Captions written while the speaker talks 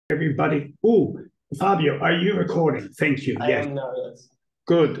Everybody. Oh, Fabio, are you recording? Thank you. I Yes. am now, yes.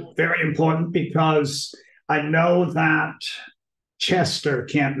 Good. Very important because I know that Chester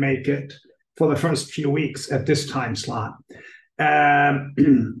can't make it for the first few weeks at this time slot.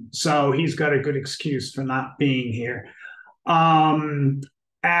 So he's got a good excuse for not being here. And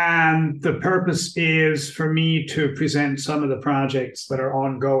the purpose is for me to present some of the projects that are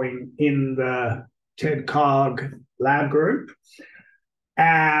ongoing in the TeDCog lab group.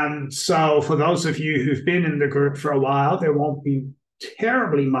 And so for those of you who've been in the group for a while, there won't be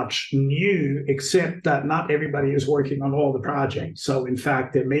terribly much new, except that not everybody is working on all the projects. So in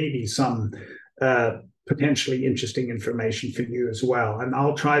fact, there may be some potentially interesting information for you as well. And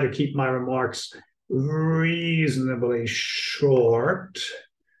I'll try to keep my remarks reasonably short.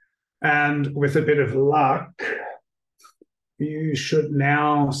 And with a bit of luck, you should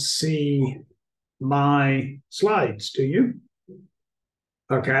now see my slides, do you?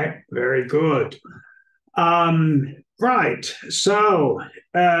 Okay, very good. Right, so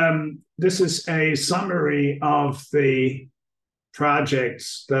this is a summary of the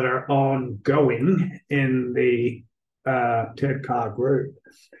projects that are ongoing in the TeDCog group.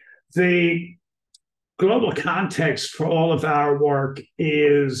 The global context for all of our work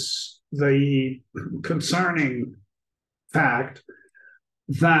is the concerning fact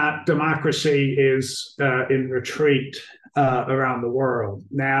that democracy is in retreat around the world.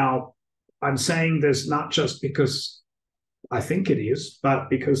 Now, I'm saying this not just because I think it is, but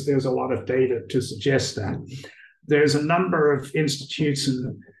because there's a lot of data to suggest that. There's a number of institutes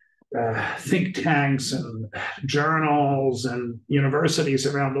and think tanks and journals and universities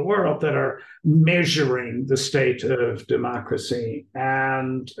around the world that are measuring the state of democracy.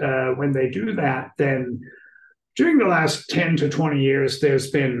 And when they do that, then during the last 10 to 20 years,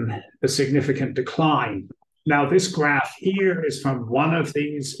 there's been a significant decline. Now, this graph here is from one of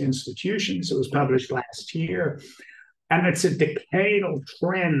these institutions. It was published last year, and it's a decadal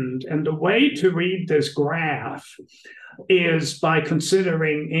trend. And the way to read this graph is by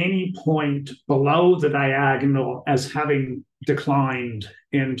considering any point below the diagonal as having declined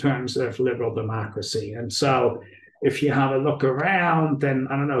in terms of liberal democracy. And so if you have a look around, then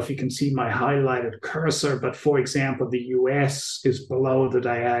I don't know if you can see my highlighted cursor, but for example, the US is below the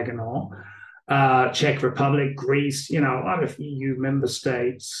diagonal. Czech Republic, Greece, a lot of EU member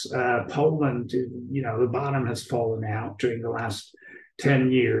states, Poland, the bottom has fallen out during the last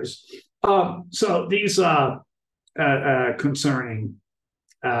 10 years. So these are concerning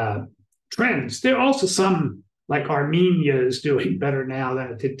trends. There are also some, like Armenia is doing better now than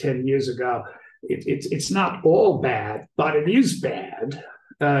it did 10 years ago. It's not all bad, but it is bad,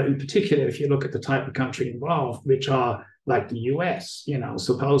 in particular if you look at the type of country involved, which are like the US,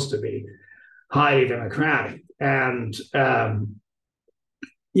 supposed to be highly democratic. And,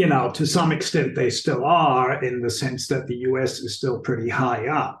 to some extent, they still are, in the sense that the US is still pretty high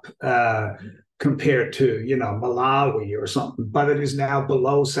up compared to, Malawi or something, but it is now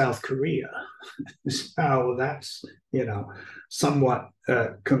below South Korea. So that's, somewhat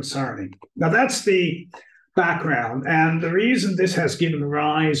concerning. Now, that's the background. And the reason this has given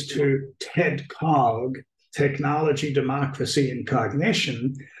rise to TeDCog, Technology, Democracy, and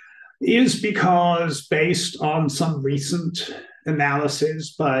Cognition, is because, based on some recent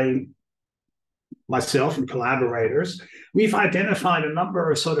analysis by myself and collaborators, we've identified a number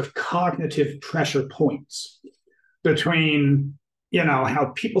of sort of cognitive pressure points between,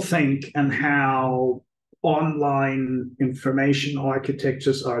 how people think and how online information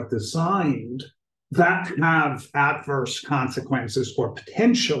architectures are designed that have adverse consequences or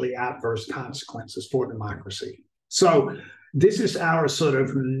potentially adverse consequences for democracy. So this is our sort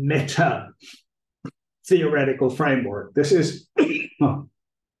of meta theoretical framework. This is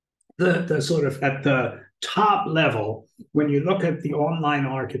the sort of at the top level. When you look at the online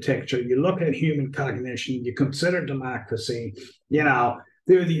architecture, you look at human cognition, you consider democracy, there are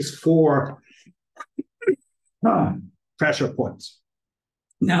these four pressure points.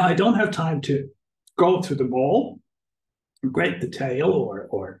 Now, I don't have time to go through them all in great detail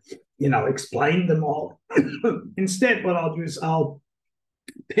or explain them all. Instead, what I'll do is I'll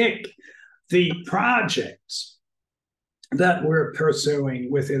pick the projects that we're pursuing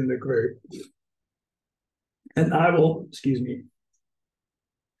within the group. And I will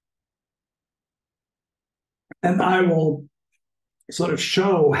sort of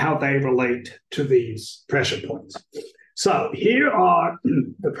show how they relate to these pressure points. So here are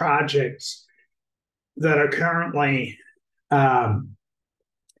the projects that are currently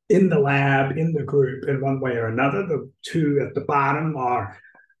in the lab, in the group, in one way or another. The two at the bottom are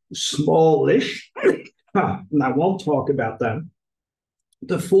smallish, and I won't talk about them.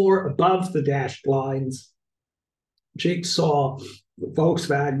 The four above the dashed lines, Jigsaw, the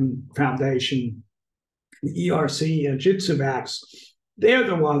Volkswagen Foundation, the ERC, and JitsuVax, they're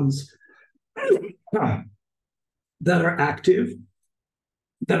the ones that are active,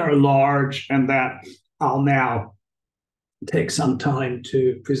 that are large, and that I'll now take some time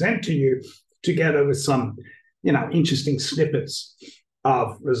to present to you, together with some, interesting snippets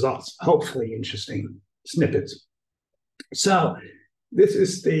of results, hopefully interesting snippets. So this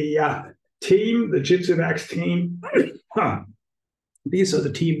is the team, the JitsuVax team. These are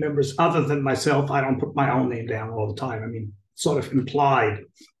the team members other than myself. I don't put my own name down all the time. I mean, sort of implied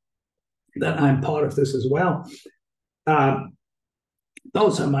that I'm part of this as well.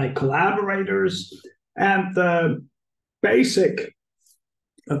 Those are my collaborators, and the basic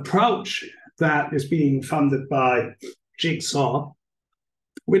approach that is being funded by Jigsaw,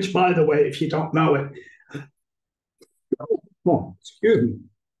 which, by the way, if you don't know it,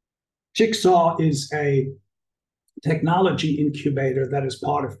 Jigsaw is a technology incubator that is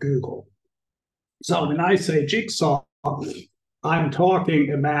part of Google. So when I say Jigsaw, I'm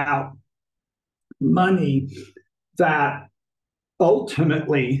talking about money that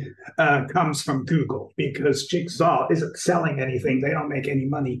ultimately comes from Google, because Jigsaw isn't selling anything. They don't make any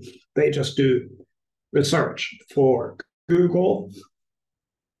money. They just do research for Google.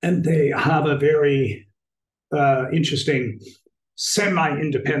 And they have a very interesting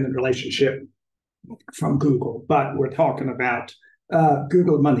semi-independent relationship from Google. But we're talking about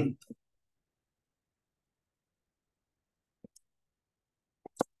Google money.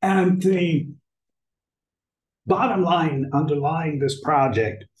 And the bottom line underlying this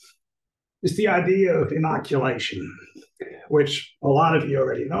project is the idea of inoculation, which a lot of you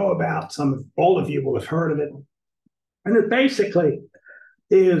already know about. All of you will have heard of it. And it basically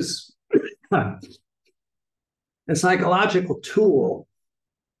is a psychological tool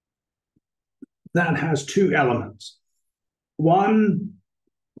that has two elements. One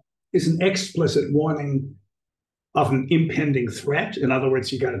is an explicit warning of an impending threat. In other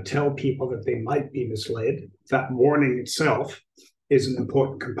words, you got to tell people that they might be misled. That warning itself is an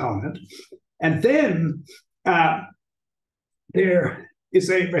important component. And then there is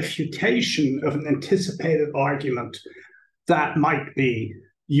a refutation of an anticipated argument that might be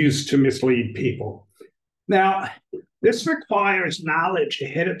used to mislead people. Now, this requires knowledge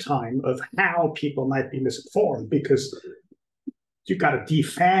ahead of time of how people might be misinformed, because you've got to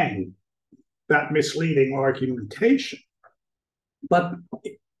defang that misleading argumentation. But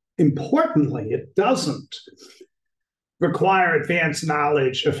importantly, it doesn't require advanced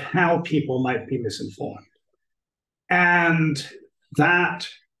knowledge of how people might be misinformed. And that,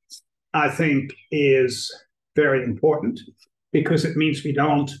 I think, is very important, because it means we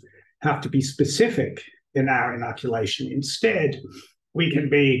don't have to be specific in our inoculation. Instead, we can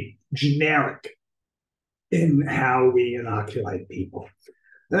be generic in how we inoculate people.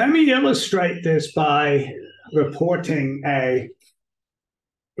 Let me illustrate this by reporting a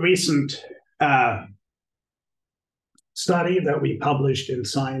recent study that we published in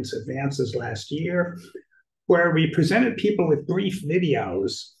Science Advances last year, where we presented people with brief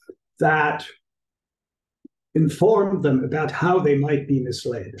videos that informed them about how they might be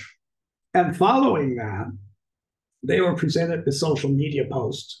misled. And following that, they were presented with social media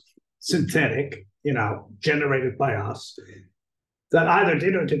posts, synthetic, generated by us, that either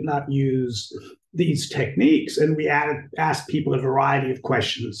did or did not use these techniques. And we asked people a variety of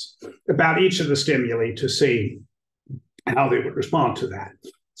questions about each of the stimuli to see how they would respond to that.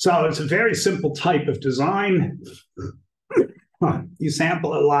 So it's a very simple type of design. You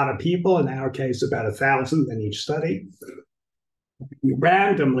sample a lot of people, in our case, about 1,000 in each study. You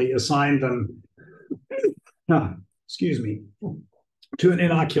randomly assign them, to an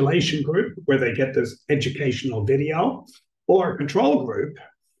inoculation group where they get this educational video, or a control group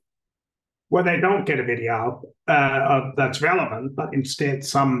where they don't get a video that's relevant, but instead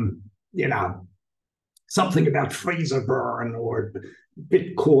something about freezer burn or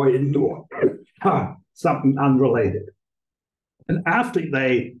Bitcoin or something unrelated. And after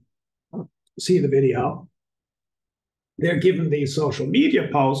they see the video, they're given these social media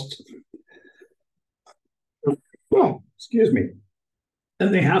posts.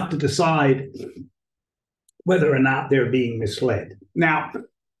 And they have to decide whether or not they're being misled. Now,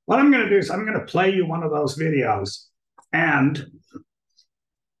 what I'm going to do is I'm going to play you one of those videos, and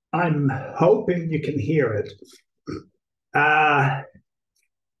I'm hoping you can hear it.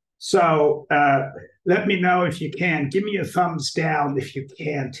 So let me know if you can. Give me a thumbs down if you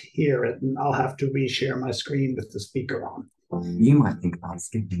can't hear it, and I'll have to reshare my screen with the speaker on. You might think about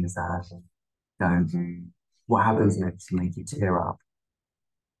skipping this ad. Don't. What happens next to make you tear up?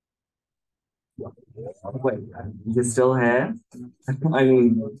 Wait, you're still here? I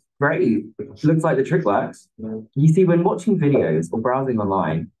mean, great. Looks like the trick works. You see, when watching videos or browsing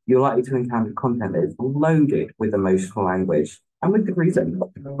online, you're likely to encounter content that is loaded with emotional language. And with good reason.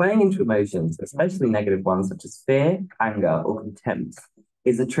 Playing into emotions, especially negative ones such as fear, anger, or contempt,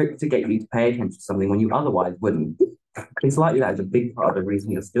 is a trick to get you to pay attention to something when you otherwise wouldn't. It's likely that is a big part of the reason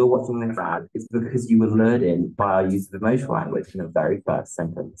you're still watching this ad is because you were lured in by our use of emotional language in the very first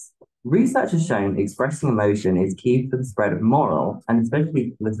sentence. Research has shown expressing emotion is key for the spread of moral and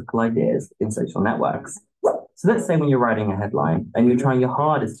especially political ideas in social networks. So let's say when you're writing a headline and you're trying your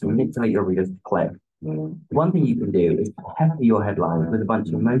hardest to manipulate your readers to click. One thing you can do is pepper your headline with a bunch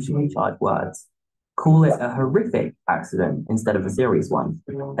of emotionally charged words. Call it a horrific accident instead of a serious one,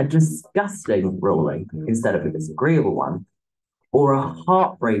 a disgusting ruling instead of a disagreeable one, or a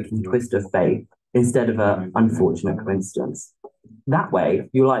heartbreaking twist of fate instead of an unfortunate coincidence. That way,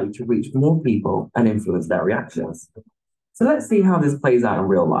 you're likely to reach more people and influence their reactions. So let's see how this plays out in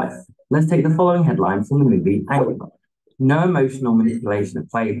real life. Let's take the following headline from the movie Angry. No emotional manipulation at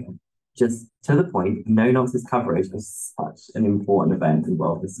play here. Just to the point, no nonsense coverage of such an important event in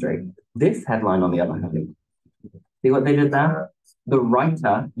world history. This headline, on the other hand, see what they did there? The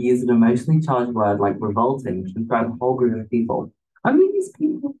writer used an emotionally charged word like revolting to describe a whole group of people. I mean, these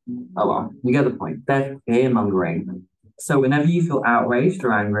people, oh well, you get the point. They're fear-mongering. So whenever you feel outraged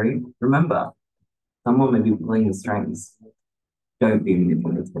or angry, remember, someone may be pulling the strings. Don't be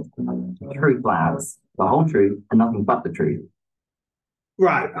manipulated. Truth lads, the whole truth and nothing but the truth.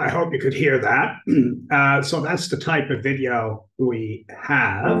 Right. I hope you could hear that. So that's the type of video we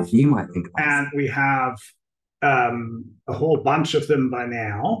have. You might think, and we have a whole bunch of them by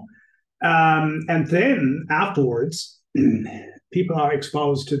now. And then afterwards, people are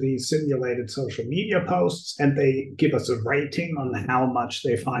exposed to these simulated social media posts, and they give us a rating on how much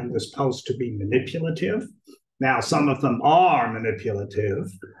they find this post to be manipulative. Now, some of them are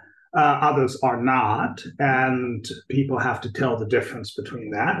manipulative. Others are not, and people have to tell the difference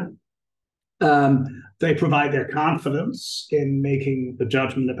between that. They provide their confidence in making the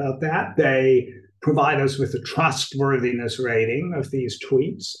judgment about that. They provide us with a trustworthiness rating of these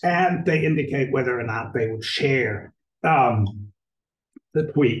tweets, and they indicate whether or not they would share the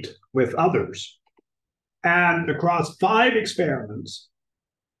tweet with others. And across 5 experiments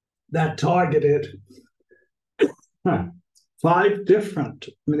that targeted 5 different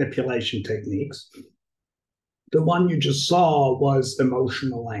manipulation techniques. The one you just saw was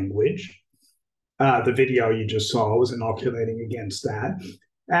emotional language. The video you just saw was inoculating against that.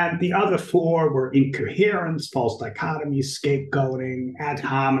 And the other 4 were incoherence, false dichotomy, scapegoating, ad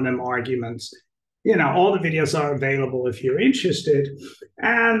hominem arguments. You know, all the videos are available if you're interested.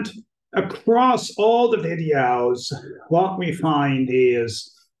 And across all the videos, what we find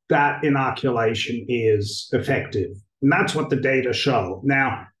is that inoculation is effective. And that's what the data show.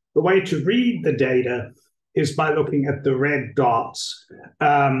 Now, the way to read the data is by looking at the red dots,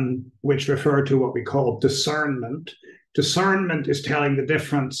 which refer to what we call discernment. Discernment is telling the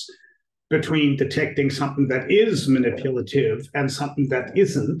difference between detecting something that is manipulative and something that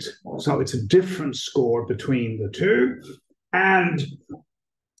isn't. So it's a different score between the two. And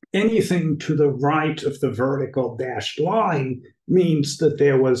anything to the right of the vertical dashed line means that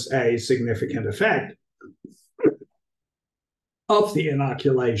there was a significant effect of the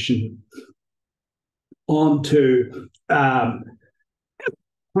inoculation onto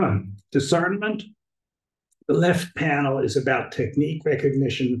discernment. The left panel is about technique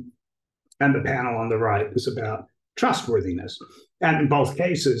recognition, and the panel on the right is about trustworthiness. And in both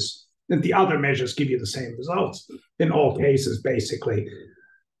cases, the other measures give you the same results. In all cases, basically,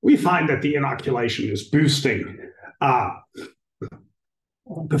 we find that the inoculation is boosting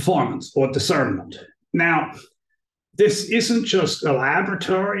performance or discernment. Now, this isn't just a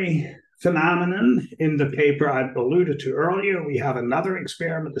laboratory phenomenon. In the paper I alluded to earlier, we have another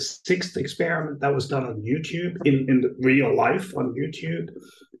experiment, the 6th experiment that was done on YouTube, in real life on YouTube,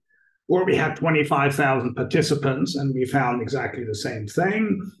 where we had 25,000 participants, and we found exactly the same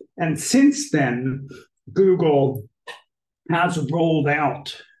thing. And since then, Google has rolled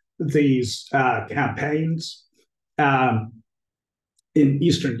out these campaigns in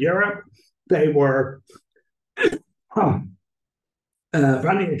Eastern Europe. They were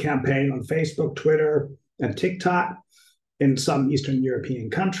running a campaign on Facebook, Twitter, and TikTok in some Eastern European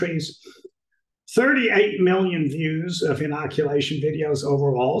countries. 38 million views of inoculation videos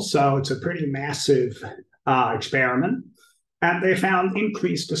overall, so it's a pretty massive experiment. And they found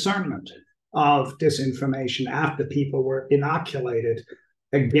increased discernment of disinformation after people were inoculated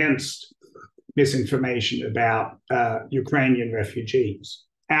against misinformation about Ukrainian refugees.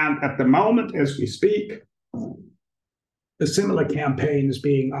 And at the moment, as we speak, a similar campaign is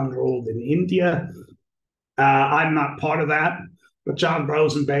being unrolled in India. I'm not part of that, but John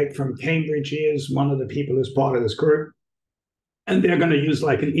Rosenbeck from Cambridge is one of the people who's part of this group. And they're going to use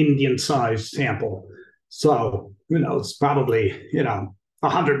like an Indian-sized sample. So, it's probably,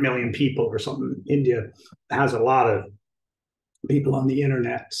 100 million people or something. India has a lot of people on the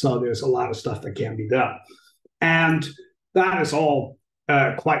internet, so there's a lot of stuff that can be done. And that is all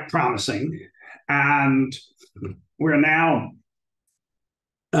quite promising. And we're now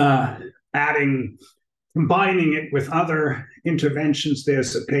combining it with other interventions.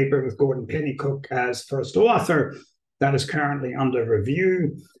 There's a paper with Gordon Pennycook as first author that is currently under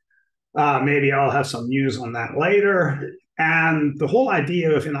review. Maybe I'll have some news on that later. And the whole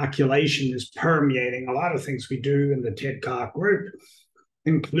idea of inoculation is permeating a lot of things we do in the TeDCog group,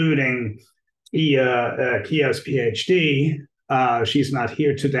 including Kia's PhD. She's not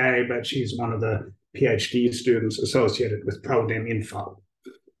here today, but she's one of the PhD students associated with ProDim Info.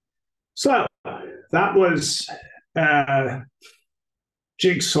 So that was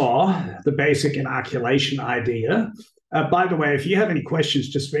Jigsaw, the basic inoculation idea. By the way, if you have any questions,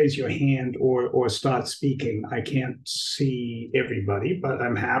 just raise your hand or start speaking. I can't see everybody, but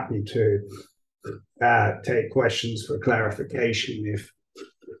I'm happy to take questions for clarification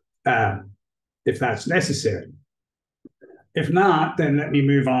if that's necessary. If not, then let me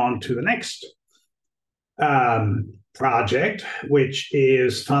move on to the next project, which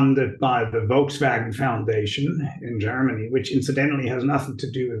is funded by the Volkswagen Foundation in Germany, which incidentally has nothing to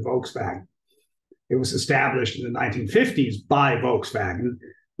do with Volkswagen. It was established in the 1950s by Volkswagen,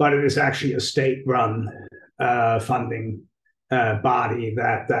 but it is actually a state-run funding body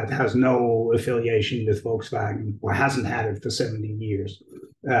that has no affiliation with Volkswagen or hasn't had it for 70 years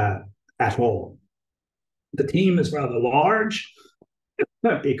at all. The team is rather large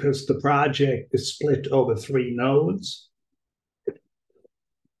because the project is split over 3 nodes.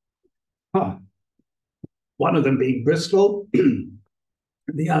 One of them being Bristol,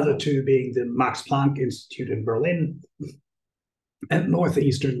 the other 2 being the Max Planck Institute in Berlin and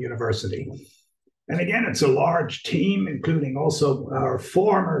Northeastern University. And again, it's a large team, including also our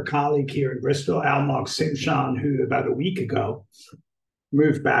former colleague here in Bristol, Almog Simshan, who about a week ago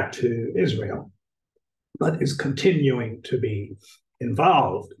moved back to Israel, but is continuing to be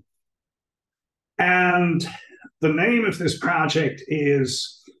involved. And the name of this project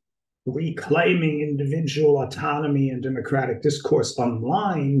is Reclaiming Individual Autonomy and Democratic Discourse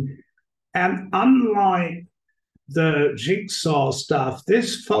Online. And unlike the Jigsaw stuff,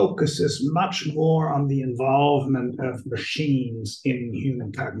 this focuses much more on the involvement of machines in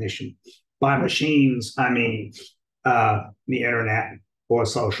human cognition. By machines, I mean the internet or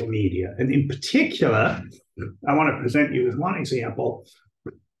social media. And in particular, I want to present you with one example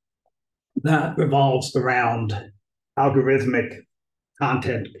that revolves around algorithmic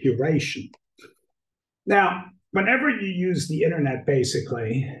content curation. Now, whenever you use the internet,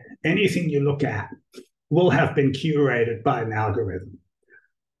 basically, anything you look at will have been curated by an algorithm.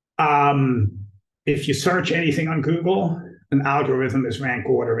 If you search anything on Google, an algorithm is rank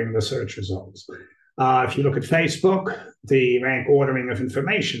ordering the search results. If you look at Facebook, the rank ordering of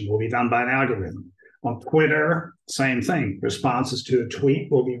information will be done by an algorithm. On Twitter, same thing. Responses to a tweet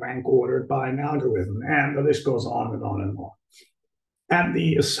will be rank ordered by an algorithm, and the list goes on and on and on. And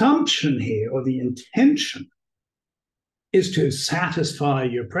the assumption here, or the intention, is to satisfy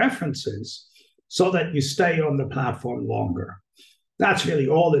your preferences so that you stay on the platform longer. That's really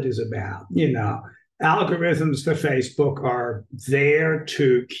all it is about. Algorithms for Facebook are there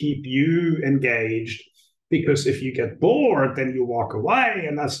to keep you engaged, because if you get bored, then you walk away,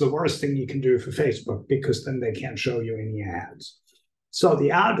 and that's the worst thing you can do for Facebook, because then they can't show you any ads. So the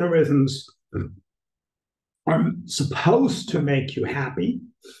algorithms are supposed to make you happy.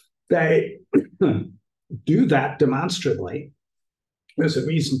 They do that demonstrably. There's a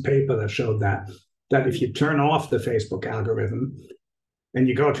recent paper that showed that if you turn off the Facebook algorithm and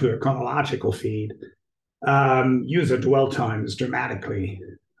you go to a chronological feed, user dwell time is dramatically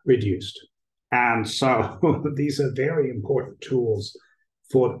reduced. And so these are very important tools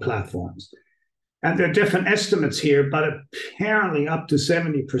for the platforms. And there are different estimates here, but apparently up to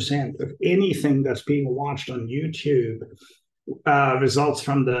 70% of anything that's being watched on YouTube results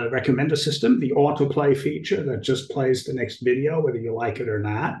from the recommender system, the autoplay feature that just plays the next video, whether you like it or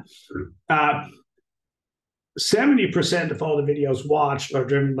not. 70% of all the videos watched are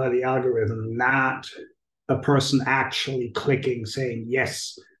driven by the algorithm, not a person actually clicking, saying,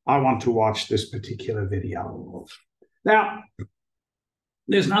 yes, I want to watch this particular video. Now,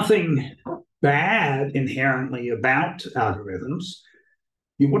 there's nothing bad inherently about algorithms.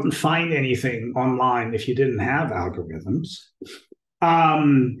 You wouldn't find anything online if you didn't have algorithms.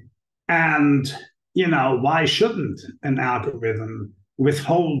 And, why shouldn't an algorithm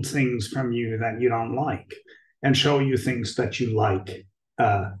withhold things from you that you don't like and show you things that you like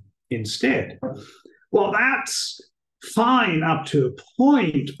instead? Well, that's fine up to a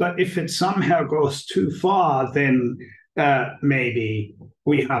point, but if it somehow goes too far, then maybe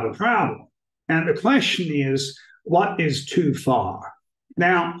we have a problem. And the question is, what is too far?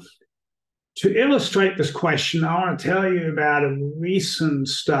 Now, to illustrate this question, I want to tell you about a recent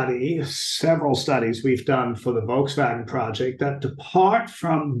study, several studies we've done for the Volkswagen project that depart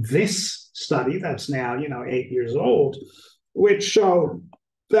from this study that's now, 8 years old, which show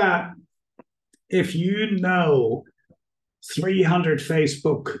that if you know 300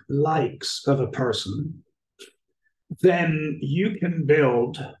 Facebook likes of a person, then you can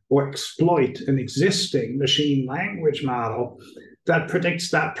build or exploit an existing machine language model that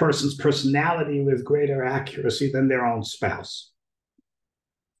predicts that person's personality with greater accuracy than their own spouse.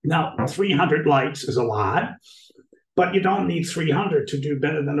 Now, 300 likes is a lot, but you don't need 300 to do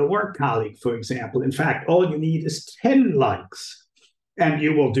better than a work colleague, for example. In fact, all you need is 10 likes, and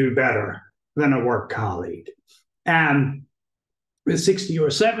you will do better than a work colleague. And with 60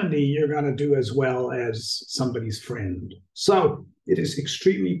 or 70, you're going to do as well as somebody's friend. So it is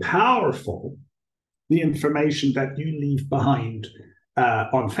extremely powerful, the information that you leave behind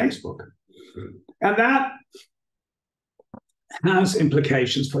on Facebook. And that has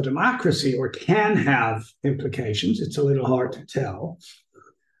implications for democracy, or can have implications. It's a little hard to tell.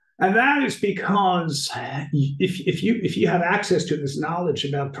 And that is because if you have access to this knowledge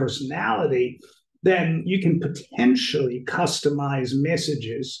about personality, then you can potentially customize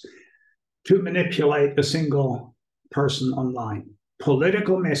messages to manipulate a single person online.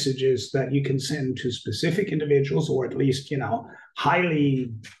 Political messages that you can send to specific individuals, or at least,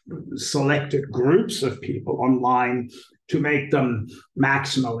 highly selected groups of people online, to make them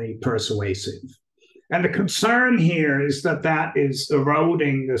maximally persuasive. And the concern here is that is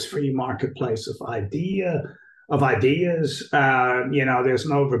eroding this free marketplace of ideas. There's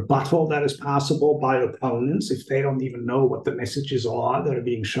no rebuttal that is possible by opponents if they don't even know what the messages are that are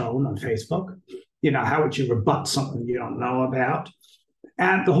being shown on Facebook. How would you rebut something you don't know about?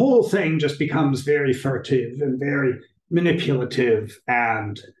 And the whole thing just becomes very furtive and very manipulative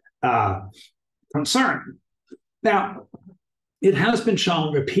and concerning. Now, it has been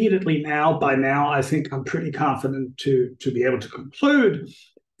shown repeatedly now. By now, I think I'm pretty confident to be able to conclude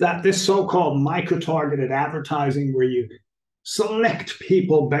that this so-called micro-targeted advertising, where you select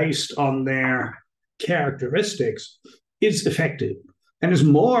people based on their characteristics, is effective, and is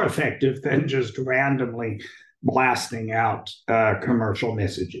more effective than just randomly blasting out commercial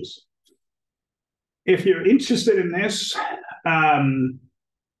messages. If you're interested in this,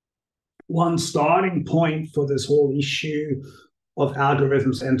 one starting point for this whole issue of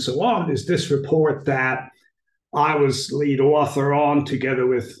algorithms and so on is this report that I was lead author on, together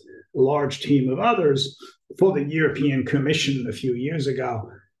with a large team of others, for the European Commission a few years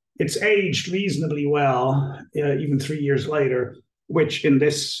ago. It's aged reasonably well, even 3 years later, which in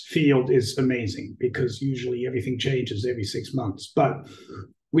this field is amazing, because usually everything changes every 6 months. But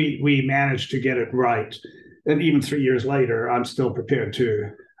we managed to get it right. And even 3 years later, I'm still prepared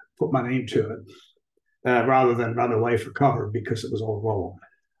to put my name to it, rather than run away for cover because it was all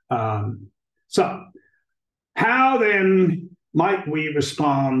wrong. So how then might we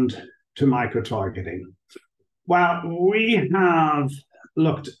respond to micro-targeting? Well, we have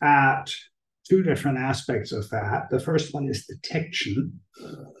looked at two different aspects of that. The first one is detection,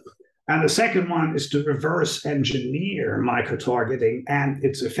 and the second one is to reverse engineer micro-targeting and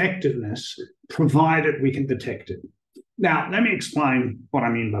its effectiveness, provided we can detect it. Now, let me explain what I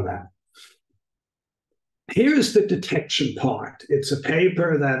mean by that. Here's the detection part. It's a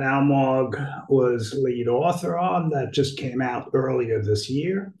paper that Almog was lead author on that just came out earlier this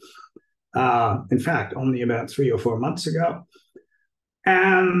year. In fact, only about 3 or 4 months ago.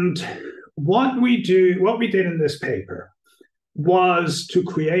 And what we did in this paper was to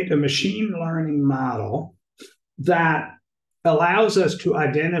create a machine learning model that allows us to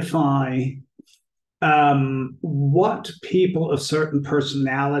identify what people of certain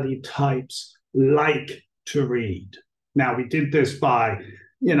personality types like to read. Now, we did this by,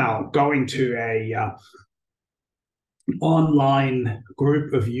 going to a online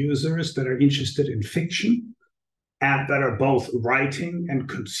group of users that are interested in fiction and that are both writing and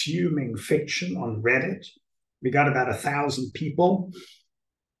consuming fiction on Reddit. We got about 1,000 people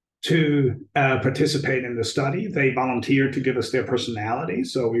to participate in the study. They volunteered to give us their personality,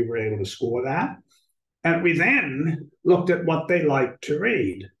 so we were able to score that. And we then looked at what they like to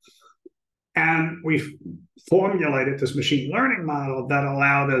read. And we formulated this machine learning model that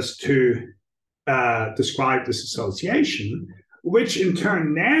allowed us to describe this association, which in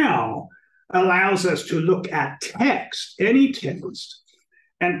turn now allows us to look at text, any text,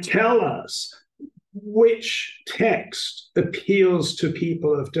 and tell us which text appeals to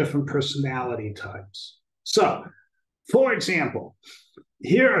people of different personality types. So, for example,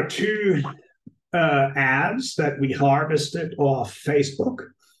 here are two ads that we harvested off Facebook.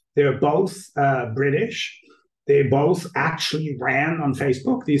 They're both British. They both actually ran on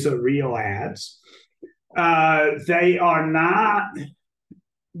Facebook. These are real ads. They are not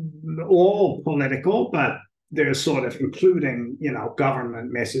all political, but they're sort of including,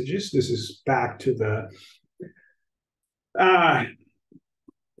 government messages. This is back to the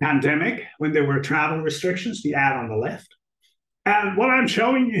pandemic when there were travel restrictions, the ad on the left. And what I'm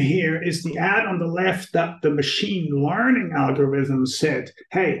showing you here is the ad on the left that the machine learning algorithm said,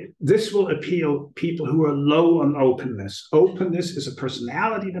 hey, this will appeal people who are low on openness. Openness is a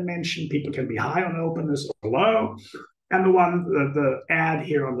personality dimension. People can be high on openness or low. And the ad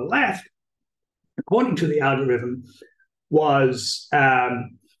here on the left, according to the algorithm, was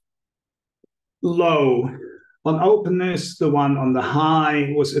low on openness. The one on the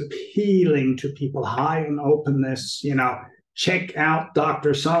high was appealing to people high on openness. Check out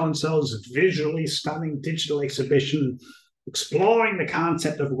Dr. So-and-so's visually stunning digital exhibition exploring the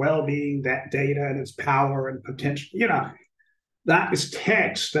concept of well-being, that data and its power and potential. That is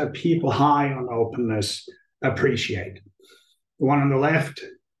text that people high on openness appreciate. The one on the left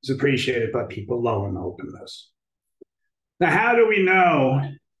is appreciated by people low on openness. Now, how do we know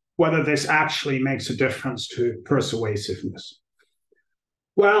whether this actually makes a difference to persuasiveness?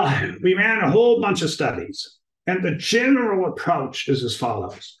 Well, we ran a whole bunch of studies. And the general approach is as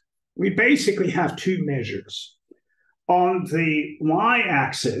follows. We basically have two measures. On the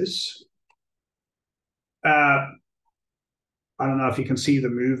y-axis, I don't know if you can see the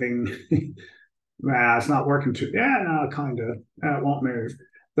moving. It's not working too. Yeah, no, kind of. It won't move.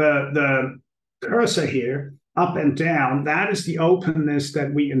 The cursor here, up and down, that is the openness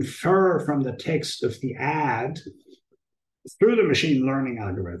that we infer from the text of the ad through the machine learning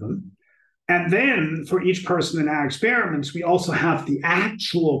algorithm. And then for each person in our experiments, we also have the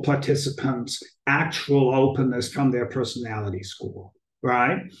actual participants' actual openness from their personality score,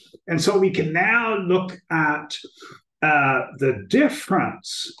 right? And so we can now look at the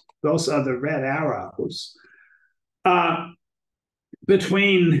difference, those are the red arrows,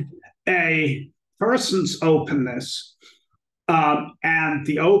 between a person's openness and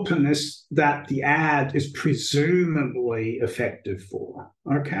the openness that the ad is presumably effective for,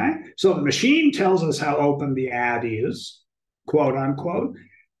 okay? So the machine tells us how open the ad is, quote unquote,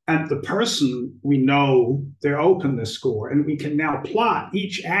 and the person, we know their openness score, and we can now plot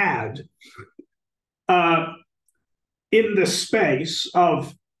each ad in the space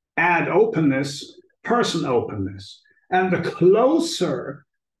of ad openness, person openness. And the closer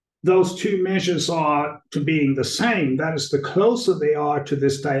those two measures are to being the same, that is, the closer they are to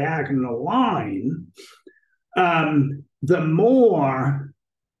this diagonal line, the more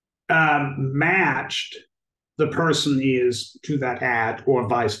matched the person is to that ad or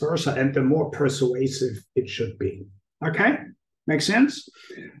vice versa, and the more persuasive it should be. Okay? Make sense?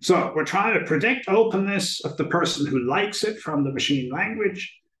 So we're trying to predict openness of the person who likes it from the machine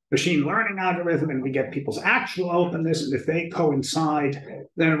learning algorithm, and we get people's actual openness, and if they coincide,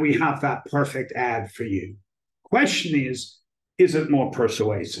 then we have that perfect ad for you. Question is it more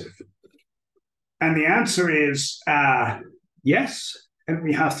persuasive? And the answer is yes, and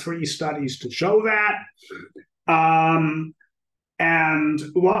we have 3 studies to show that. And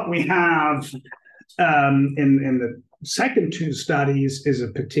what we have in the second 2 studies is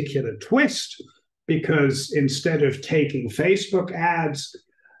a particular twist, because instead of taking Facebook ads,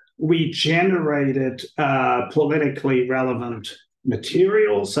 we generated politically relevant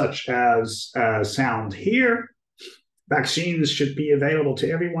material, such as sound here. Vaccines should be available to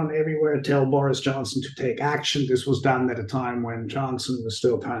everyone, everywhere. Tell Boris Johnson to take action. This was done at a time when Johnson was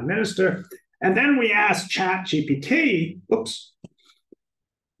still prime minister. And then we asked ChatGPT,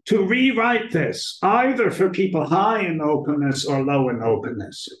 to rewrite this, either for people high in openness or low in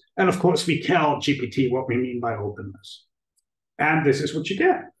openness. And of course, we tell GPT what we mean by openness. And this is what you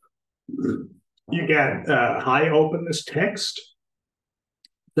get. You get high openness text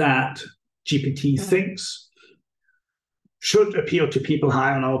that GPT thinks should appeal to people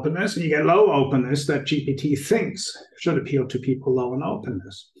high on openness, and you get low openness that GPT thinks should appeal to people low on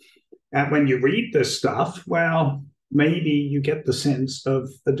openness. And when you read this stuff, well, maybe you get the sense of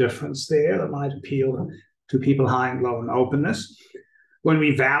the difference there that might appeal to people high and low in openness. When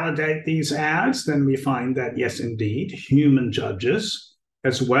we validate these ads, then we find that, yes, indeed, human judges,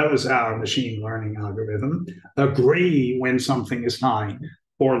 as well as our machine learning algorithm, agree when something is high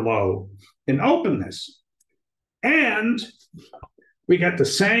or low in openness. And we get the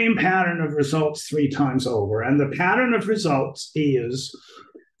same pattern of results 3 times over. And the pattern of results is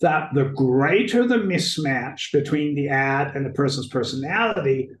that the greater the mismatch between the ad and the person's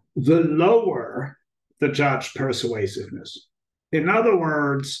personality, the lower the judged persuasiveness. In other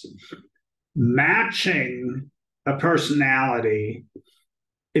words, matching a personality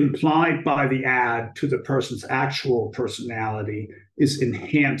implied by the ad to the person's actual personality is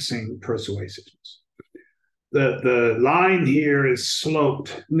enhancing persuasiveness. The line here is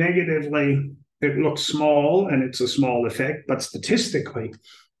sloped negatively. It looks small, and it's a small effect, but statistically,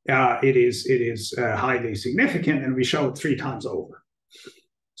 it is highly significant, and we show it 3 times over.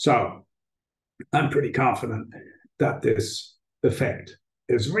 So I'm pretty confident that this effect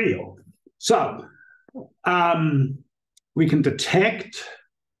is real. So we can detect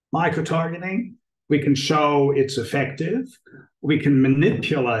micro-targeting. We can show it's effective. We can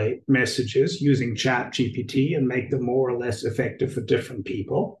manipulate messages using ChatGPT and make them more or less effective for different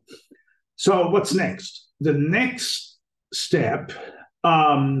people. So what's next? The next step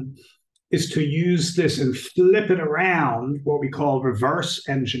is to use this and flip it around, what we call reverse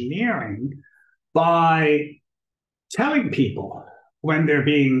engineering, by telling people when they're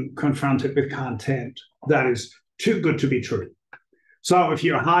being confronted with content that is too good to be true. So if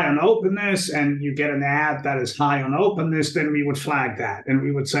you're high on openness and you get an ad that is high on openness, then we would flag that. And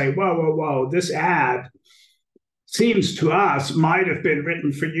we would say, whoa, this ad seems to us might have been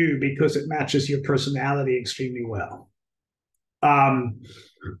written for you because it matches your personality extremely well.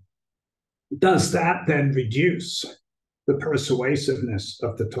 Does that then reduce the persuasiveness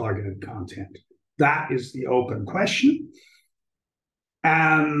of the targeted content? That is the open question.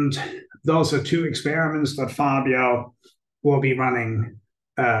 And those are 2 experiments that Fabio will be running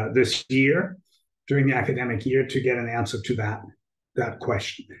this year, during the academic year, to get an answer to that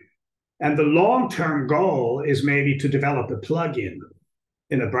question. And the long-term goal is maybe to develop a plugin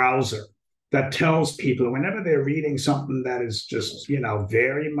in a browser that tells people whenever they're reading something that is just,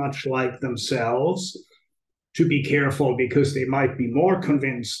 very much like themselves, to be careful because they might be more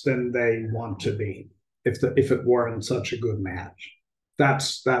convinced than they want to be if it weren't such a good match.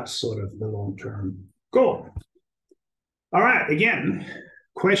 That's sort of the long-term goal. All right, again,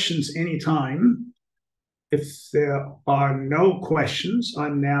 questions anytime. If there are no questions,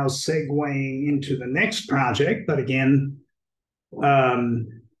 I'm now segueing into the next project, but again,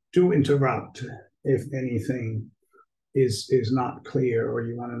 do interrupt if anything is not clear or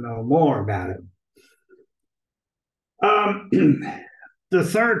you want to know more about it. The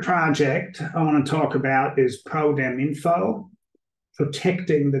third project I want to talk about is ProDemInfo,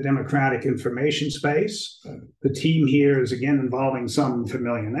 protecting the democratic information space. The team here is again involving some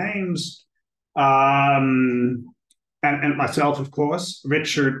familiar names, and myself, of course.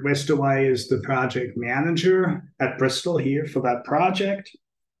 Richard Westerway is the project manager at Bristol here for that project.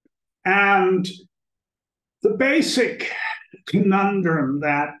 And the basic conundrum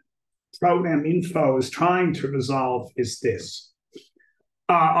that ProDemInfo is trying to resolve is this.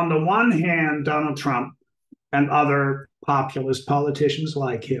 On the one hand, Donald Trump and other populist politicians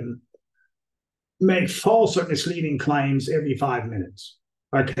like him make false or misleading claims every 5 minutes.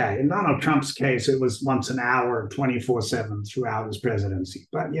 Okay, in Donald Trump's case, it was once an hour, 24/7 throughout his presidency.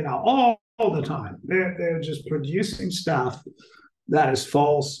 But, all the time, they're just producing stuff that is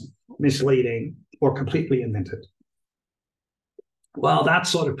false, misleading, or completely invented. Well, that's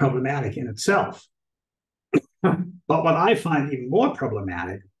sort of problematic in itself. But what I find even more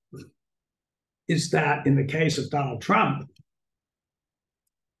problematic is that in the case of Donald Trump,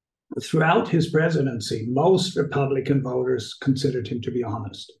 throughout his presidency, most Republican voters considered him to be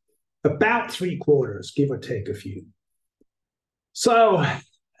honest. About 3/4, give or take a few. So,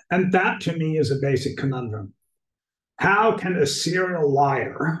 and that to me is a basic conundrum. How can a serial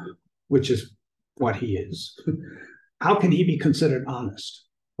liar, which is what he is, how can he be considered honest?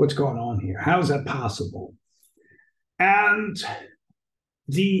 What's going on here? How is that possible? And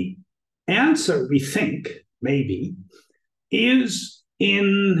the answer, we think, maybe, is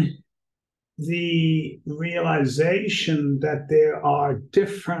in the realization that there are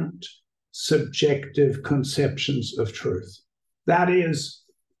different subjective conceptions of truth. That is,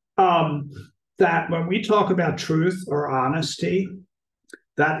 that when we talk about truth or honesty,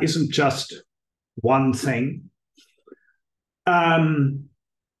 that isn't just one thing.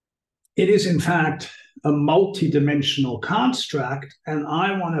 It is, in fact, a multidimensional construct, and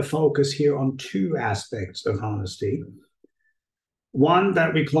I want to focus here on two aspects of honesty. One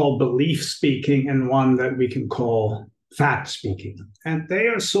that we call belief speaking and one that we can call fact speaking. And they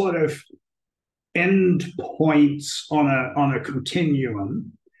are sort of end points on a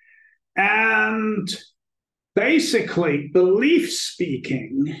continuum. And basically, belief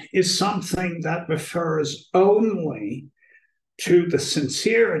speaking is something that refers only to the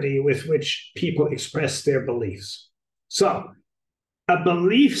sincerity with which people express their beliefs. So, a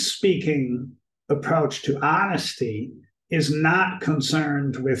belief speaking approach to honesty is not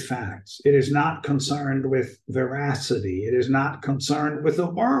concerned with facts. It is not concerned with veracity. It is not concerned with the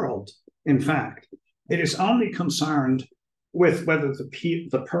world, in fact. It is only concerned with whether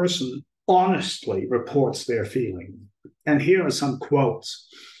the person honestly reports their feeling. And here are some quotes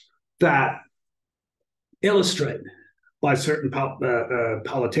that illustrate by certain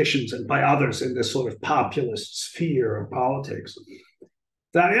politicians and by others in this sort of populist sphere of politics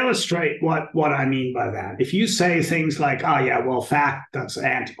that illustrate what I mean by that. If you say things like, oh yeah, well, fact, that's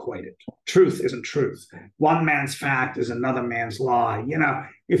antiquated. Truth isn't truth. One man's fact is another man's lie. You know,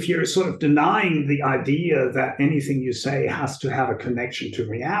 if you're sort of denying the idea that anything you say has to have a connection to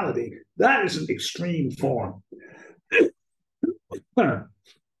reality, that is an extreme form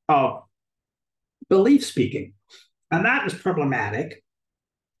of belief speaking. And that is problematic,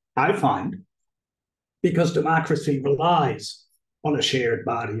 I find, because democracy relies on a shared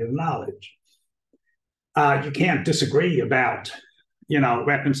body of knowledge. You can't disagree about,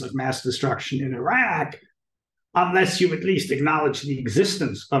 weapons of mass destruction in Iraq unless you at least acknowledge the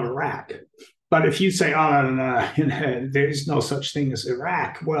existence of Iraq. But if you say, oh, no, there is no such thing as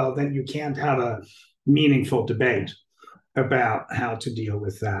Iraq, well, then you can't have a meaningful debate about how to deal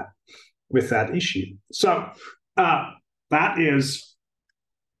with that issue. So that is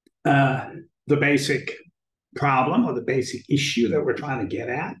the basic problem or the basic issue that we're trying to get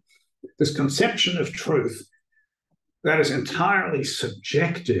at. This conception of truth that is entirely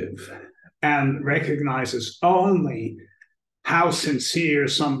subjective and recognizes only how sincere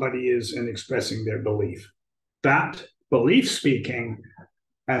somebody is in expressing their belief. That belief speaking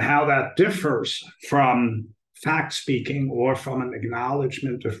and how that differs from fact speaking or from an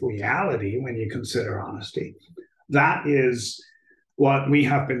acknowledgement of reality when you consider honesty, that is what we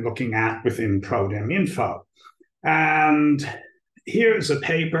have been looking at within ProDemInfo. And here is a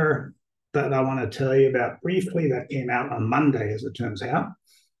paper that I want to tell you about briefly that came out on Monday, as it turns out,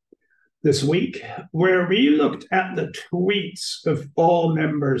 this week, where we looked at the tweets of all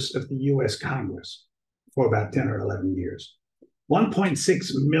members of the US Congress for about 10 or 11 years.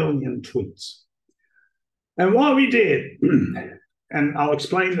 1.6 million tweets. And what we did, and I'll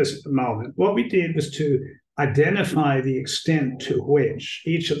explain this in a moment, what we did was to identify the extent to which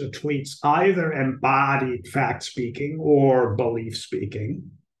each of the tweets either embodied fact speaking or belief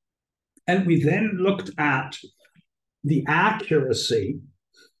speaking. And we then looked at the accuracy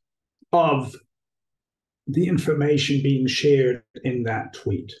of the information being shared in that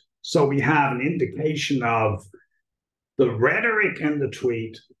tweet. So we have an indication of the rhetoric in the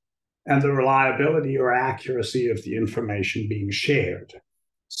tweet and the reliability or accuracy of the information being shared.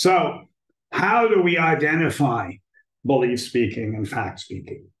 So how do we identify belief speaking and fact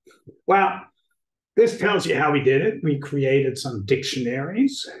speaking? Well, this tells you how we did it. We created some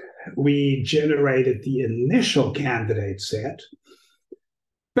dictionaries. We generated the initial candidate set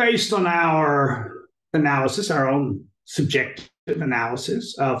based on our analysis, our own subjective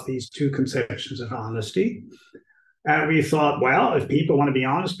analysis of these two conceptions of honesty. And we thought, well, if people want to be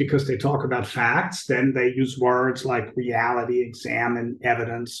honest because they talk about facts, then they use words like reality, examine,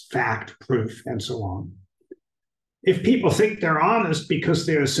 evidence, fact, proof, and so on. If people think they're honest because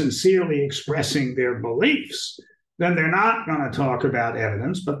they're sincerely expressing their beliefs, then they're not going to talk about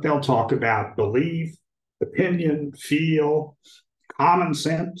evidence, but they'll talk about belief, opinion, feel, common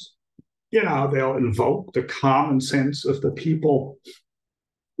sense. They'll invoke the common sense of the people.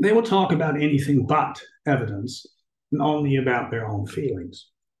 They will talk about anything but evidence and only about their own feelings.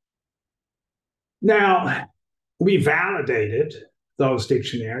 Now, we validated those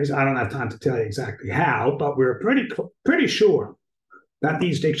dictionaries. I don't have time to tell you exactly how, but we're pretty sure that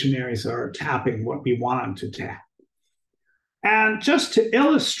these dictionaries are tapping what we want them to tap. And just to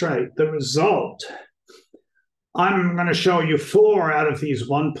illustrate the result, I'm going to show you 4 out of these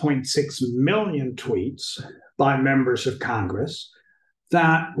 1.6 million tweets by members of Congress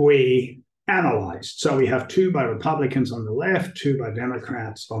that we analyzed. So we have 2 by Republicans on the left, 2 by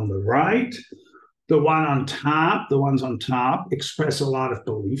Democrats on the right. The ones on top express a lot of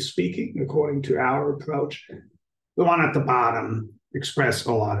belief speaking, according to our approach. The one at the bottom express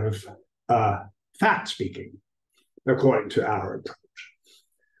a lot of fact speaking, according to our approach.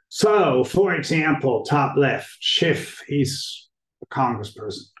 So, for example, top left, Schiff, he's a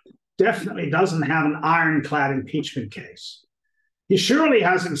congressperson, definitely doesn't have an ironclad impeachment case. He surely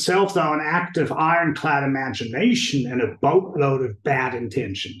has himself, though, an active ironclad imagination and a boatload of bad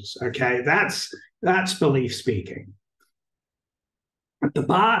intentions. Okay, that's belief speaking. At the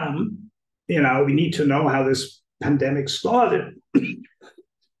bottom, we need to know how this pandemic started.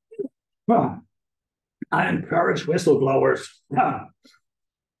 Well, I encourage whistleblowers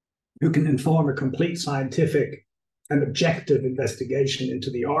who can inform a complete scientific and objective investigation into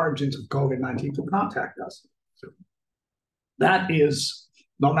the origins of COVID-19 to contact us. That is,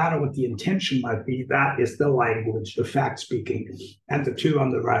 no matter what the intention might be, that is the language of fact speaking. And the two on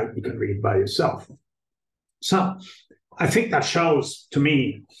the right you can read by yourself. So I think that shows to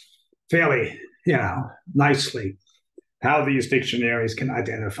me fairly, nicely how these dictionaries can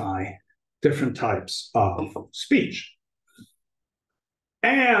identify different types of speech.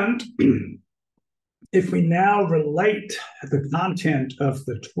 And if we now relate the content of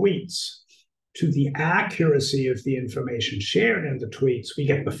the tweets to the accuracy of the information shared in the tweets, we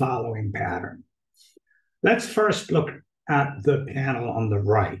get the following pattern. Let's first look at the panel on the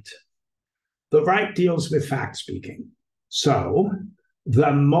right. The right deals with fact speaking. So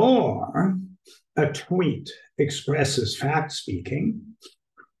the more a tweet expresses fact speaking,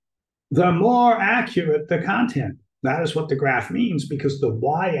 the more accurate the content. That is what the graph means, because the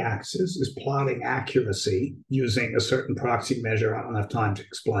y-axis is plotting accuracy using a certain proxy measure I don't have time to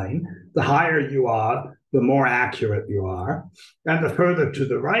explain. The higher you are, the more accurate you are. And the further to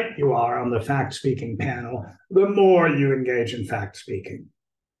the right you are on the fact-speaking panel, the more you engage in fact-speaking.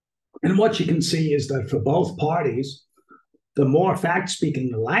 And what you can see is that for both parties, the more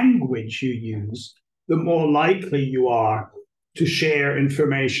fact-speaking language you use, the more likely you are to share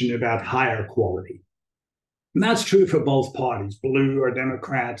information about higher quality. And that's true for both parties, blue or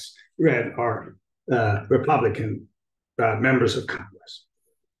Democrats, red or Republican members of Congress.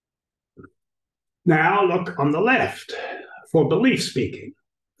 Now look on the left for belief speaking.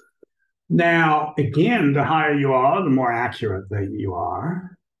 Now, again, the higher you are, the more accurate that you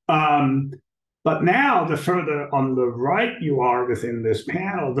are. But now the further on the right you are within this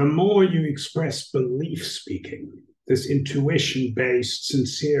panel, the more you express belief speaking, this intuition-based,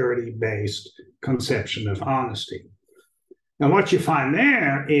 sincerity-based conception of honesty. And what you find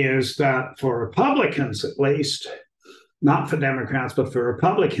there is that for Republicans, at least, not for Democrats, but for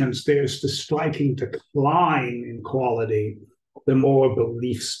Republicans, there's the striking decline in quality the more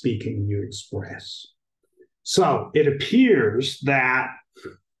belief speaking you express. So it appears that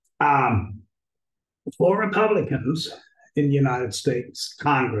for Republicans in the United States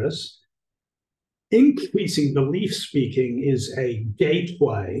Congress, increasing belief speaking is a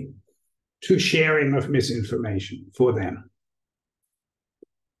gateway to sharing of misinformation for them.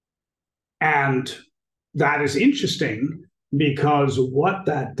 And that is interesting because what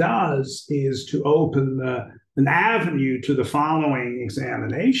that does is to open an avenue to the following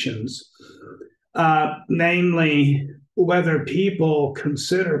examinations, namely whether people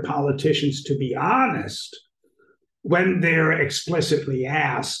consider politicians to be honest when they're explicitly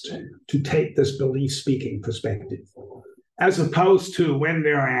asked to take this belief-speaking perspective, as opposed to when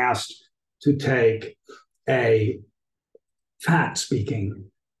they're asked to take a fact-speaking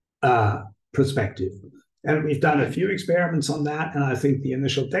perspective. And we've done a few experiments on that, and I think the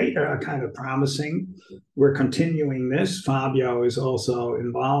initial data are kind of promising. We're continuing this. Fabio is also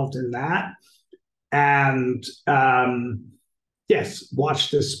involved in that. And yes, watch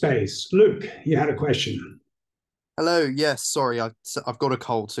this space. Luke, you had a question. Hello. Yes, sorry, I've got a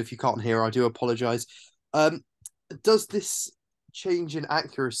cold, so if you can't hear, I do apologize. Does this change in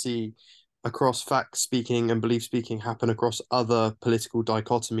accuracy across fact speaking and belief speaking happen across other political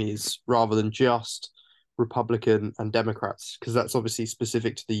dichotomies rather than just Republican and Democrats? Because that's obviously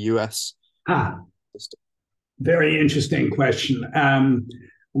specific to the US. Very interesting question.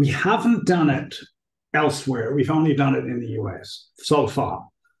 We haven't done it elsewhere. We've only done it in the US so far.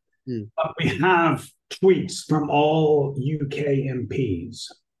 But we have tweets from all UK MPs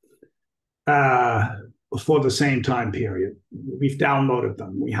for the same time period. We've downloaded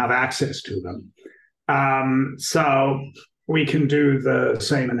them. We have access to them. So we can do the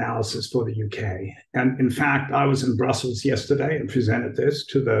same analysis for the UK. And in fact, I was in Brussels yesterday and presented this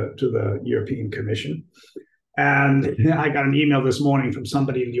to the European Commission. And I got an email this morning from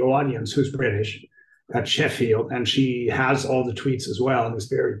somebody in the audience who's British at Sheffield, and she has all the tweets as well and is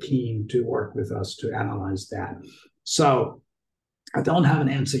very keen to work with us to analyze that. So I don't have an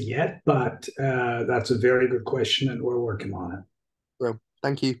answer yet, but that's a very good question and we're working on it. Well,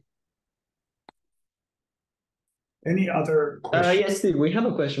 thank you. Any other questions? Yes, Steve, we have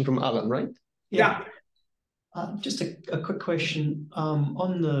a question from Alan, right? Yeah. Just a quick question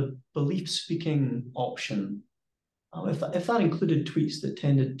on the belief speaking option. If that included tweets that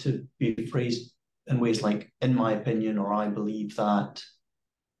tended to be phrased in ways like "in my opinion" or "I believe that,"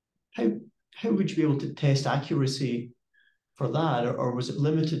 how would you be able to test accuracy for that, or was it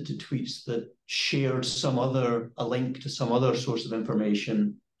limited to tweets that shared a link to some other source of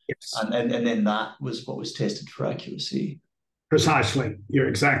information? Yes. And then that was what was tested for accuracy. Precisely. You're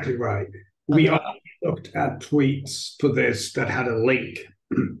exactly right. We only looked at tweets for this that had a link.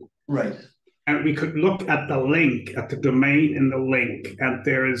 Right. And we could look at the link, at the domain in the link, and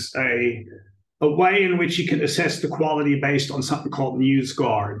there is a way in which you can assess the quality based on something called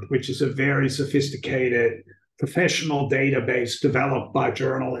NewsGuard, which is a very sophisticated professional database developed by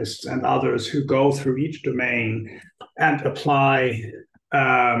journalists and others who go through each domain and apply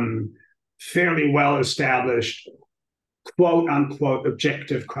fairly well-established quote unquote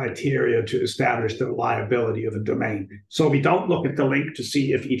objective criteria to establish the reliability of a domain. So we don't look at the link to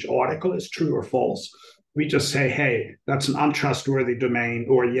see if each article is true or false. We just say, hey, that's an untrustworthy domain,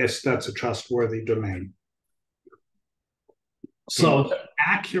 or yes, that's a trustworthy domain. So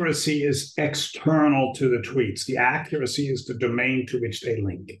accuracy is external to the tweets. The accuracy is the domain to which they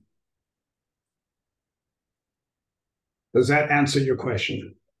link. Does that answer your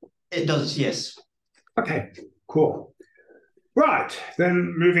question? It does, yes. Okay, cool. Right,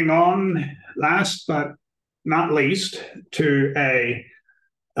 then moving on, last but not least, to a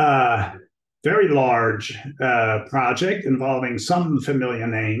very large project involving some familiar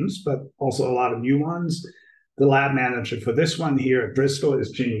names, but also a lot of new ones. The lab manager for this one here at Bristol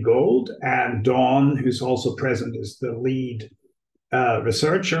is Ginny Gold, and Dawn, who's also present, is the lead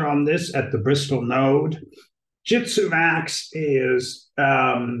researcher on this at the Bristol node. JITSUVAX is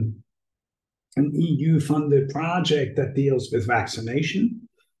an EU-funded project that deals with vaccination.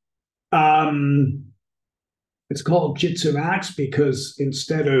 It's called JITSUVAX because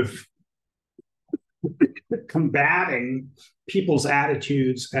instead of combating people's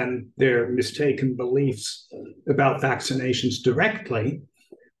attitudes and their mistaken beliefs about vaccinations directly,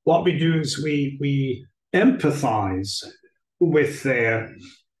 what we do is we empathize with their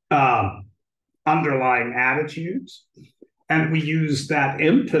underlying attitudes, and we use that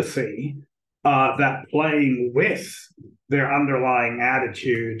empathy, that playing with their underlying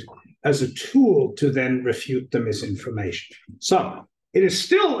attitude, as a tool to then refute the misinformation. So it is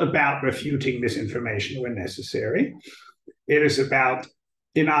still about refuting misinformation when necessary. It is about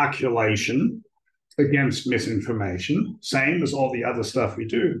inoculation against misinformation, same as all the other stuff we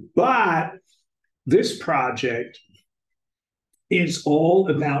do. But this project is all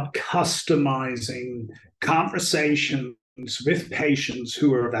about customizing conversations with patients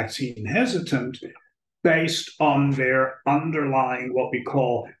who are vaccine hesitant based on their underlying, what we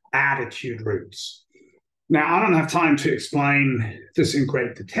call attitude roots. Now, I don't have time to explain this in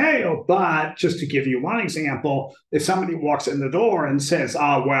great detail, but just to give you one example, if somebody walks in the door and says,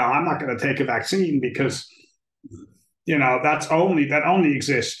 oh, well, I'm not going to take a vaccine because, you know, that only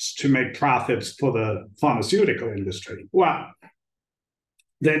exists to make profits for the pharmaceutical industry. Well,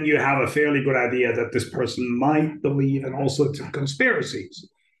 then you have a fairly good idea that this person might believe in all sorts of conspiracies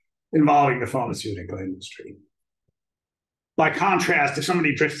involving the pharmaceutical industry. By contrast, if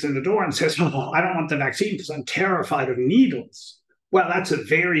somebody drifts in the door and says, oh, I don't want the vaccine because I'm terrified of needles, well, that's a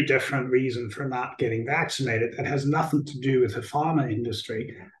very different reason for not getting vaccinated. That has nothing to do with the pharma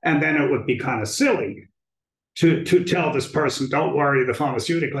industry. And then it would be kind of silly to tell this person, don't worry, the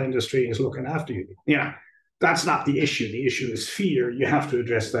pharmaceutical industry is looking after you. Yeah, that's not the issue. The issue is fear. You have to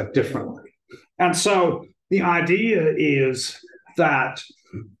address that differently. And so the idea is that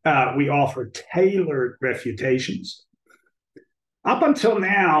we offer tailored refutations. Up until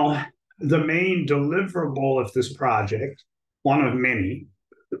now, the main deliverable of this project, one of many,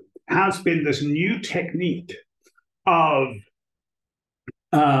 has been this new technique of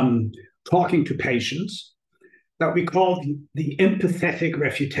talking to patients that we call the empathetic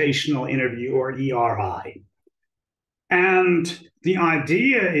refutational interview, or ERI. And the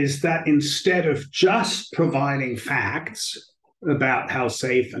idea is that instead of just providing facts about how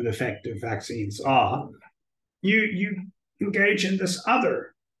safe and effective vaccines are, you engage in this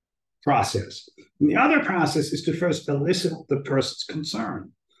other process. And the other process is to first elicit the person's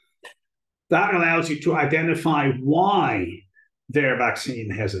concern. That allows you to identify why they're vaccine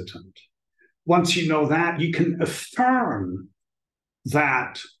hesitant. Once you know that, you can affirm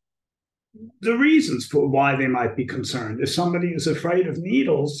that the reasons for why they might be concerned. If somebody is afraid of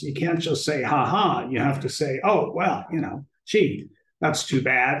needles, you can't just say, ha ha. You have to say, oh, well, you know, gee, that's too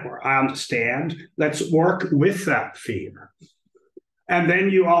bad, or I understand. Let's work with that fear. And then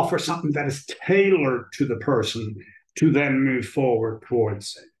you offer something that is tailored to the person to then move forward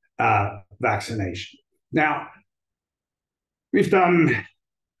towards vaccination. Now, we've done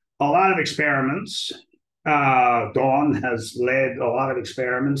a lot of experiments. Dawn has led a lot of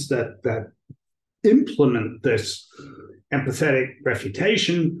experiments that implement this empathetic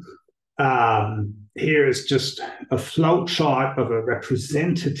refutation. Here is just a flow chart of a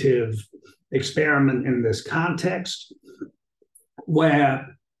representative experiment in this context,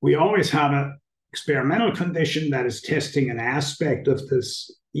 where we always have an experimental condition that is testing an aspect of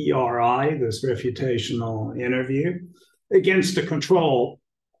this ERI, this refutational interview, against a control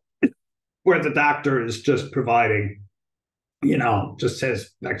where the doctor is just providing, just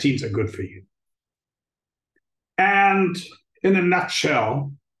says vaccines are good for you. And in a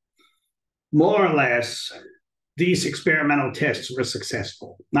nutshell, more or less, these experimental tests were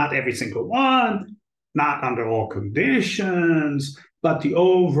successful. Not every single one, not under all conditions, but the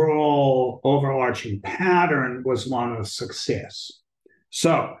overarching pattern was one of success.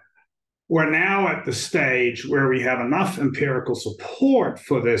 So we're now at the stage where we have enough empirical support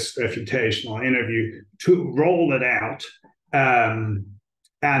for this refutational interview to roll it out and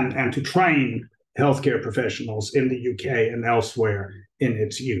to train healthcare professionals in the UK and elsewhere in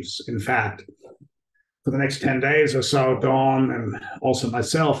its use. In fact, for the next 10 days or so, Dawn and also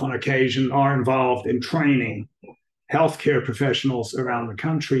myself on occasion are involved in training healthcare professionals around the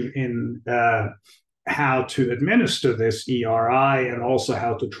country in how to administer this ERI and also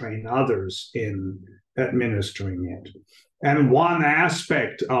how to train others in administering it. And one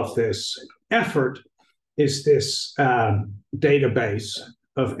aspect of this effort is this database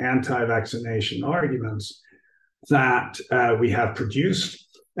of anti-vaccination arguments that we have produced,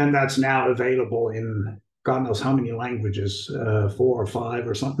 and that's now available in God knows how many languages, 4 or 5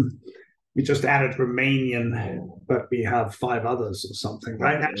 or something. We just added Romanian, but we have 5 others or something,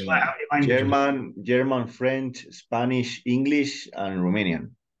 right? Actually, how many languages? German, French, Spanish, English, and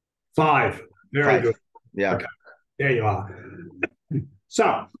Romanian. 5. Very 5. good. Yeah. Okay. There you are.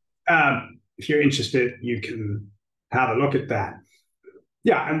 So, if you're interested, you can have a look at that.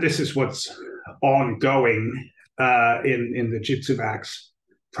 Yeah, and this is what's ongoing in the JitsuVax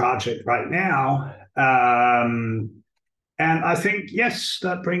project right now. And I think, yes,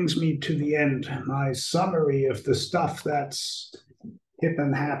 that brings me to the end. My summary of the stuff that's hip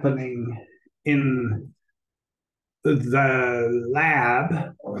and happening in the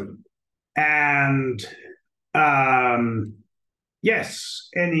lab. And yes,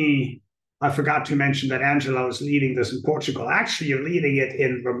 I forgot to mention that Angelo is leading this in Portugal. Actually, you're leading it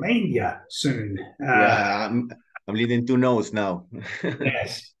in Romania soon. Yeah, I'm leading 2 nodes now.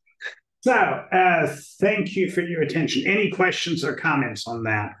 Yes. So thank you for your attention. Any questions or comments on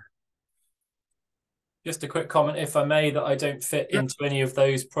that? Just a quick comment, if I may, that I don't fit into any of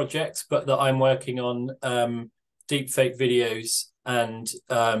those projects, but that I'm working on deepfake videos and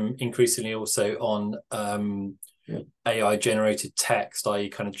increasingly also on AI-generated text, i.e.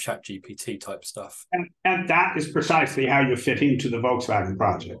 kind of ChatGPT type stuff. And that is precisely how you fit into the Volkswagen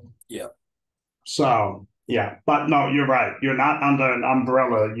project. Yeah. So, yeah, but no, you're right. You're not under an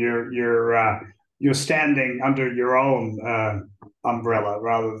umbrella. You're standing under your own umbrella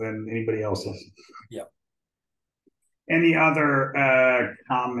rather than anybody else's. Yeah. Any other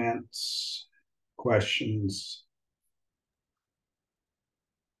comments, questions?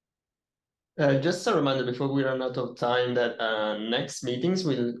 Just a reminder before we run out of time that next meetings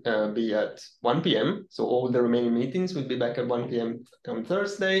will be at 1 p.m. So all the remaining meetings will be back at 1 p.m. on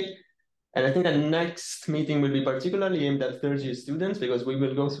Thursday. And I think the next meeting will be particularly aimed at third-year students because we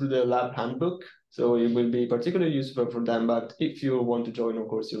will go through the lab handbook. So it will be particularly useful for them. But if you want to join, of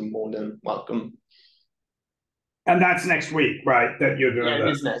course, you're more than welcome. And that's next week, right? That you're doing it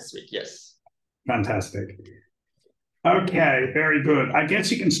is next week, yes. Fantastic. Okay, very good. I guess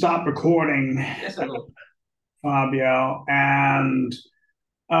you can stop recording, yes, Fabio. And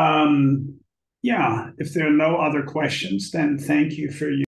yeah, if there are no other questions, then thank you for your